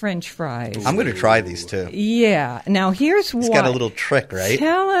ultimate French fries. I'm going to try these too. Yeah. Now here's why. It's got a little trick, right?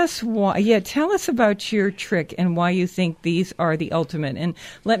 Tell us why. Yeah, tell us about your trick and why you think these are the ultimate. And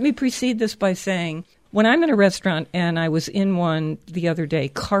let me precede this by saying, when I'm in a restaurant, and I was in one the other day,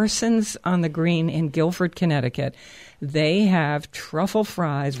 Carson's on the Green in Guilford, Connecticut, they have truffle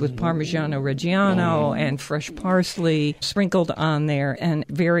fries with Parmigiano Reggiano and fresh parsley sprinkled on there and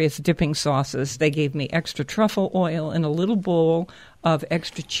various dipping sauces. They gave me extra truffle oil and a little bowl of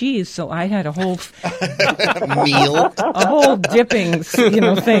extra cheese, so I had a whole meal, a whole dipping,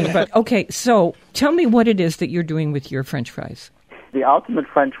 thing. But okay, so tell me what it is that you're doing with your French fries. The ultimate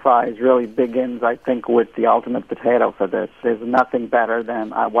French fries really begins, I think, with the ultimate potato for this. There's nothing better than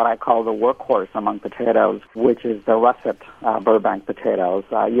what I call the workhorse among potatoes, which is the russet Burbank potatoes.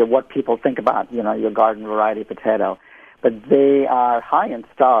 What people think about, your garden variety potato. But they are high in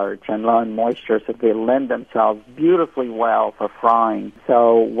starch and low in moisture, so they lend themselves beautifully well for frying.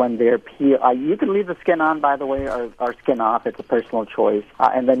 So when they're peeled, you can leave the skin on, by the way, or skin off. It's a personal choice.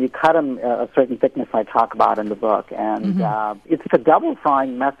 And then you cut them a certain thickness I talk about in the book. And it's a double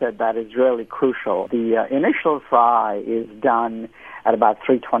frying method that is really crucial. The initial fry is done at about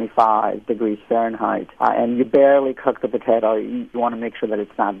 325 degrees Fahrenheit. And you barely cook the potato. You want to make sure that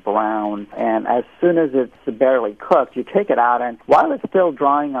it's not brown. And as soon as it's barely cooked, you take it out, and while it's still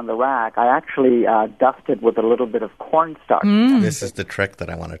drying on the rack, I actually dust it with a little bit of cornstarch. This is the trick that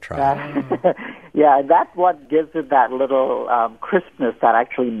I want to try. Yeah, that's what gives it that little crispness that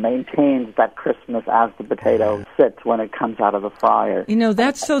actually maintains that crispness as the potato sits when it comes out of the fryer.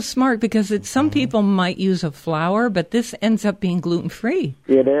 That's so smart because some people might use a flour, but this ends up being gluten-free.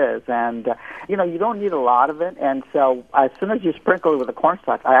 It is, and you don't need a lot of it, and so as soon as you sprinkle it with the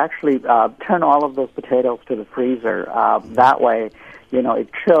cornstarch, I actually turn all of those potatoes to the freezer. That way, it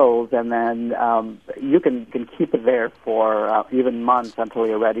chills, and then you can keep it there for even months until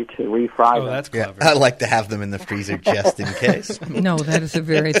you're ready to refry them. Oh, that's clever. Yeah, I like to have them in the freezer just in case. No, that is a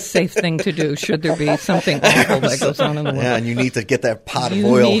very safe thing to do should there be something awful that goes on in the world. Yeah, and you need to get that pot of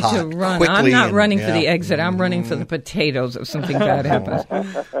oil hot You need to run. quickly. I'm not running for the exit. I'm running for the potatoes if something bad happens.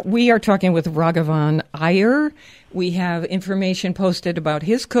 We are talking with Raghavan Iyer. We have information posted about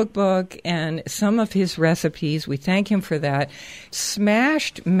his cookbook and some of his recipes. We thank him for that.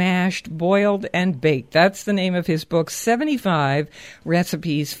 Smashed, Mashed, Boiled, and Baked. That's the name of his book. 75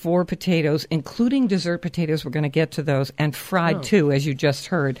 recipes for potatoes, including dessert potatoes. We're going to get to those. And fried, too, as you just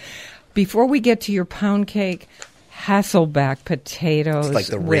heard. Before we get to your pound cake, Hasselback potatoes. It's like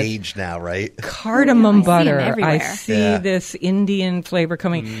the rage now, right? Cardamom butter. I see this Indian flavor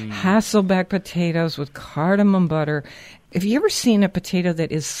coming. Hasselback potatoes with cardamom butter. Have you ever seen a potato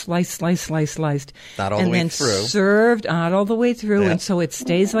that is sliced, not all and the way then through, served not all the way through, and so it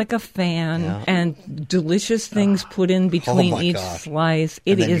stays like a fan, and delicious things put in between each slice.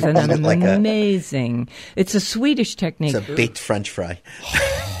 It is an amazing. It's a Swedish technique. It's a baked French fry.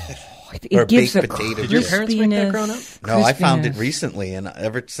 It gives a potato. Did your parents make that growing up? No, I found it recently, and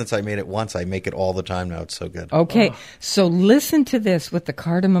ever since I made it once, I make it all the time now. It's so good. Okay, so listen to this with the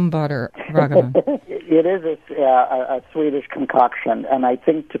cardamom butter, Raghavan. It is a Swedish concoction, and I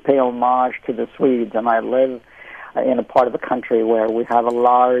think to pay homage to the Swedes, and I live in a part of the country where we have a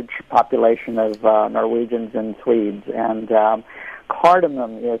large population of Norwegians and Swedes, and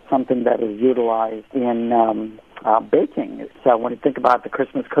cardamom is something that is utilized in baking. So when you think about the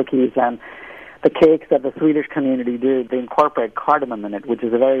Christmas cookies and the cakes that the Swedish community do, they incorporate cardamom in it, which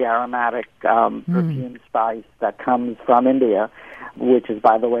is a very aromatic perfume spice that comes from India, which is,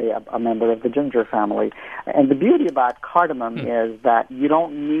 by the way, a member of the ginger family. And the beauty about cardamom is that you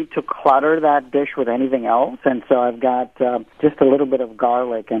don't need to clutter that dish with anything else. And so I've got just a little bit of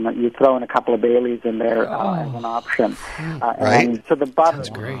garlic, and you throw in a couple of bay leaves in there as an option. Right. And so the butter, That's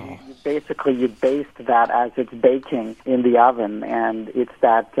great. Basically, you baste that as it's baking in the oven, and it's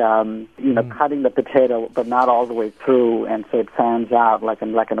that, cutting the potato, but not all the way through, and so it fans out like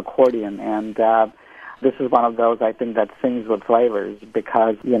an accordion. And this is one of those, I think, that sings with flavors,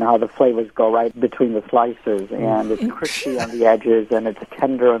 because you know how the flavors go right between the slices, and it's crispy on the edges, and it's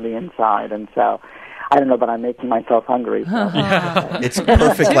tender on the inside, and so I don't know, but I'm making myself hungry. So. It's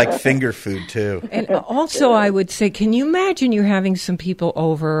perfect like finger food, too. And also, I would say, can you imagine you're having some people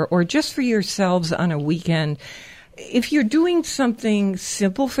over, or just for yourselves on a weekend? If you're doing something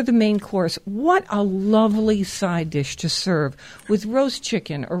simple for the main course, what a lovely side dish to serve with roast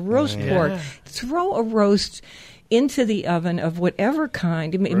chicken or roast pork. Throw a roast into the oven of whatever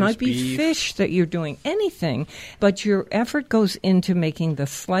kind. It might be beef. Fish that you're doing, anything, but your effort goes into making the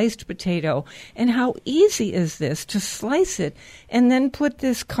sliced potato. And how easy is this to slice it and then put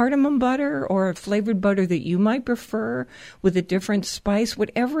this cardamom butter or flavored butter that you might prefer with a different spice,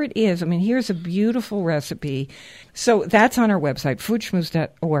 whatever it is. I mean, here's a beautiful recipe. So that's on our website,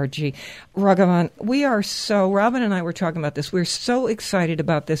 foodschmooze.org. Raghavan, Robin and I were talking about this. We're so excited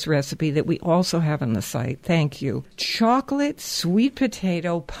about this recipe that we also have on the site. Thank you. Chocolate sweet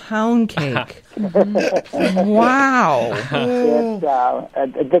potato pound cake. Wow.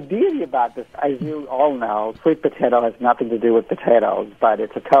 The beauty about this, as you all know, sweet potato has nothing to do with potatoes, but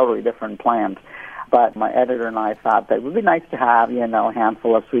it's a totally different plant. But my editor and I thought that it would be nice to have, a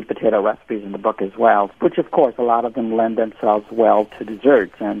handful of sweet potato recipes in the book as well, which, of course, a lot of them lend themselves well to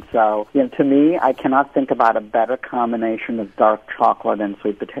desserts. And so, to me, I cannot think about a better combination of dark chocolate and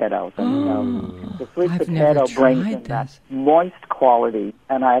sweet potatoes. And the sweet potato brings in that moist quality.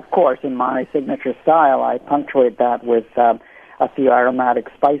 And I, of course, in my signature style, I punctuate that with a few aromatic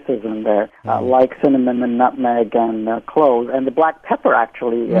spices in there, like cinnamon and nutmeg and cloves. And the black pepper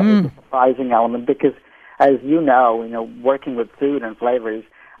actually is a surprising element because, as you know, working with food and flavors,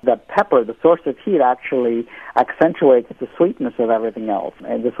 the pepper, the source of heat, actually accentuates the sweetness of everything else.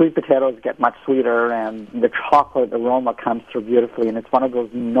 And the sweet potatoes get much sweeter, and the chocolate aroma comes through beautifully. And it's one of those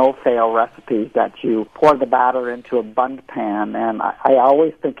no-fail recipes that you pour the batter into a bundt pan. And I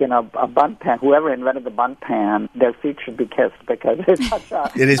always think in a bundt pan, whoever invented the bundt pan, their feet should be kissed because it's such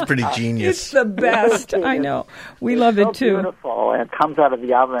a... It is pretty genius. It's the best. I know. We love it, too. It's beautiful. And it comes out of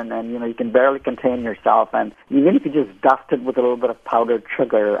the oven, and, you can barely contain yourself. And even if you just dust it with a little bit of powdered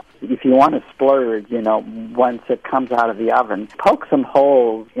sugar, if you want to splurge, once it comes out of the oven, poke some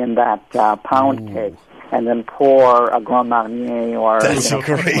holes in that pound cake and then pour a Grand Marnier or... That's a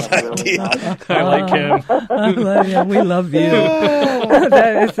great idea. I like him. I love you. We love you.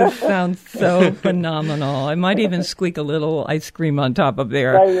 That sounds so phenomenal. I might even squeak a little ice cream on top of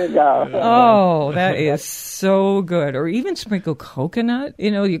there. There you go. Oh, that is so good. Or even sprinkle coconut.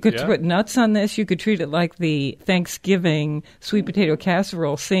 You could put nuts on this. You could treat it like the Thanksgiving sweet potato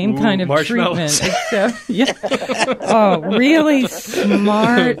casserole. Same kind of treatment. Except, really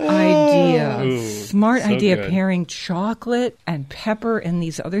smart idea. Smart idea, good. pairing chocolate and pepper and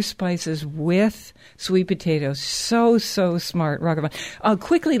these other spices with sweet potatoes. So smart, Raghavan.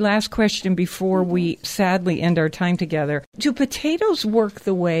 Quickly, last question before we sadly end our time together. Do potatoes work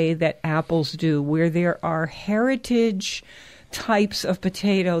the way that apples do, where there are heritage types of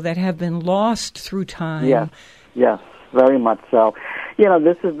potato that have been lost through time? Yes, very much so.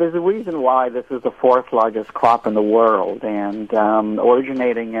 There's a reason why this is the fourth largest crop in the world, and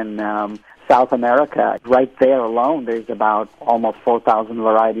originating in South America, right there alone, there's about almost 4,000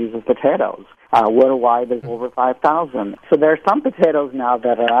 varieties of potatoes. Worldwide, there's over 5,000. So there are some potatoes now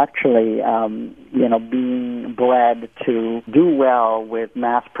that are actually, being bred to do well with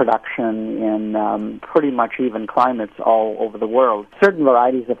mass production in pretty much even climates all over the world. Certain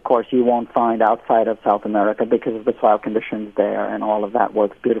varieties, of course, you won't find outside of South America because of the soil conditions there, and all of that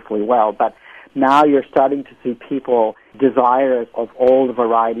works beautifully well. But now you're starting to see people desirous of old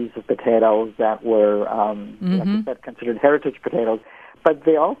varieties of potatoes that were, like I said, considered heritage potatoes. But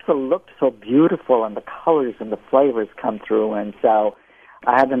they also looked so beautiful, and the colors and the flavors come through. And so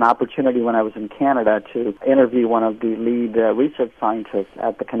I had an opportunity when I was in Canada to interview one of the lead research scientists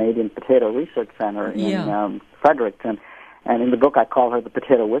at the Canadian Potato Research Center in Fredericton. And in the book, I call her the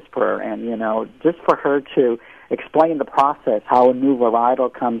Potato Whisperer. And, just for her to explain the process, how a new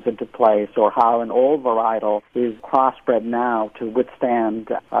varietal comes into place, or how an old varietal is crossbred now to withstand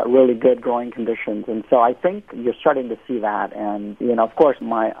really good growing conditions. And so I think you're starting to see that. And, of course,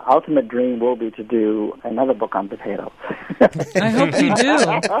 my ultimate dream will be to do another book on potatoes. I hope you do.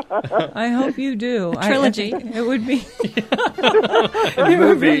 I hope you do. A trilogy. It would be a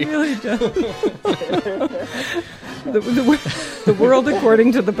movie. It really does. The world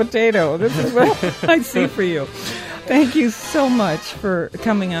according to the potato. This is what I see for you. Thank you so much for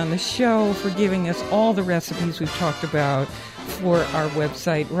coming on the show, for giving us all the recipes we've talked about for our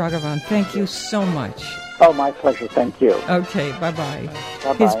website. Raghavan, thank you so much. Oh, my pleasure. Thank you. Okay, bye-bye.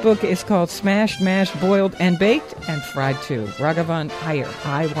 Bye-bye. His book is called Smashed, Mashed, Boiled, and Baked, and Fried Too. Raghavan Iyer,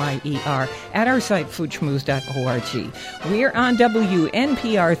 I-Y-E-R, at our site, foodschmooze.org. We're on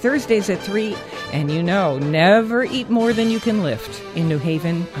WNPR Thursdays at 3, and never eat more than you can lift. In New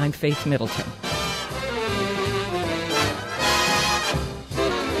Haven, I'm Faith Middleton.